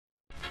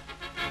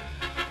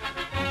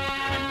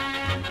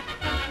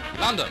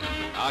London,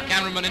 our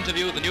cameraman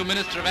interviewed the new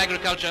Minister of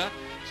Agriculture,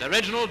 Sir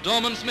Reginald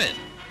Dorman Smith.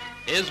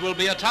 His will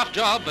be a tough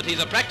job, but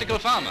he's a practical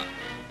farmer.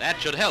 That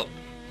should help.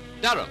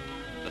 Durham,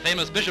 the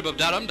famous Bishop of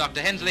Durham, Dr.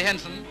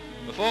 Henson,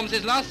 performs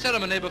his last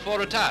ceremony before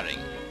retiring.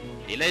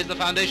 He lays the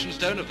foundation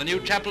stone of the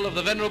new chapel of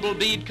the venerable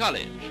Bede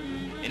College.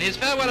 In his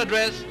farewell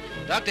address,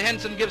 Dr.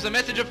 Henson gives a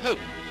message of hope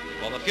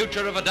for the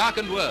future of a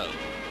darkened world.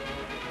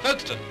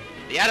 Folkestone,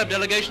 the Arab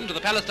delegation to the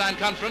Palestine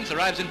Conference,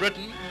 arrives in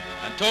Britain,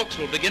 and talks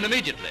will begin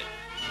immediately,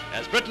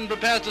 as Britain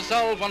prepares to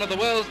solve one of the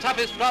world's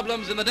toughest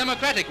problems in the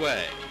democratic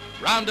way,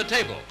 round a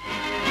table.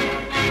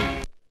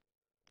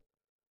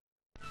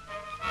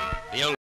 The old